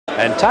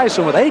And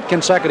Tyson, with 8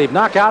 consecutive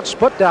knockouts,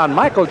 put down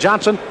Michael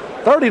Johnson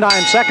 39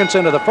 seconds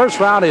into the first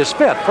round, his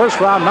 5th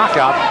first-round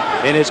knockout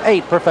in his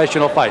 8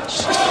 professional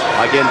fights.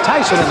 Again,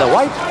 Tyson in the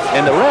white,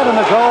 in the red and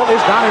the gold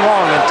is Donnie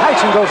Long, and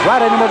Tyson goes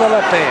right in with the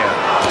left hand.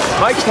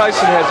 Mike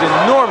Tyson has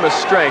enormous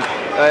strength,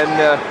 and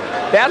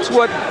that's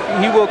what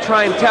he will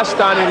try and test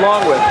Donnie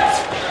Long with.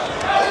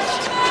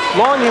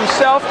 Long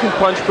himself can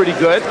punch pretty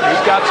good.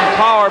 He's got some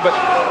power, but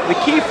the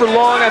key for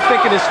Long, I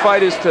think, in his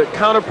fight is to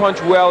counterpunch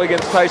well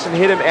against Tyson,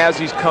 hit him as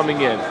he's coming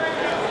in.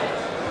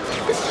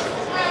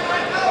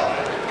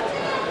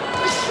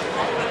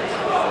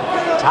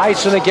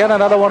 Tyson again,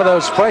 another one of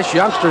those fresh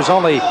youngsters,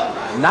 only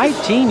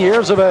 19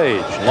 years of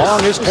age.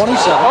 Long is 27.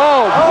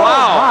 Oh,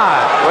 wow.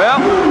 My. Well,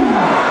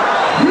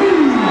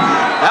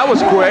 that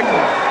was quick.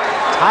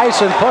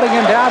 Tyson putting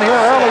him down here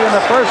early in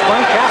the first.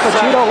 Frank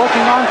Cappuccino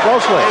looking on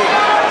closely.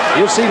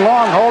 You see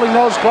Long holding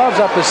those gloves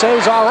up to say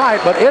he's all right,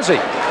 but is he?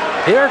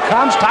 Here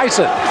comes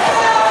Tyson.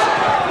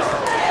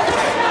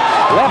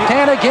 Left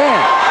hand again.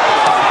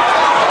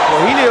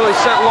 Well, he nearly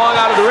sent Long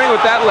out of the ring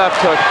with that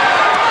left hook.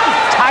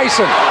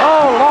 Tyson.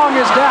 Oh, Long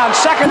is down.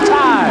 Second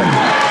time.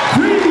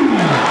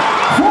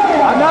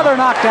 Another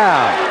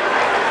knockdown.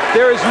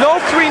 There is no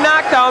 3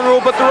 knockdown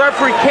rule, but the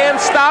referee can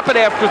stop it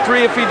after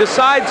 3 if he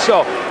decides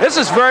so. This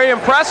is very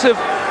impressive.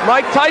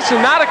 Mike Tyson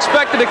not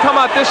expected to come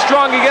out this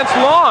strong against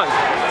Long.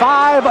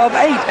 5 of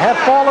 8 have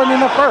fallen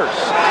in the first.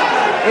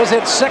 Is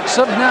it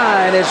 6 of 9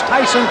 as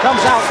Tyson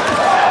comes out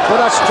with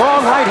a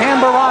strong right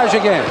hand barrage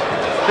again?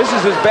 This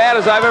is as bad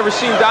as I've ever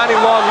seen Donnie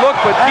Long look,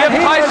 but give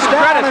Tyson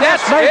credit.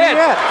 That's it.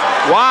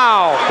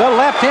 Wow. The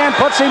left hand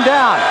puts him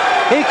down.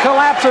 He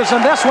collapses,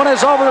 and this one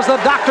is over as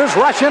the doctors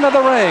rush into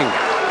the ring.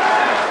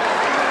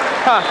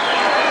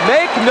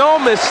 Make no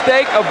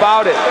mistake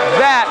about it.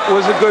 That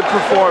was a good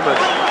performance.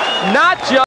 Not just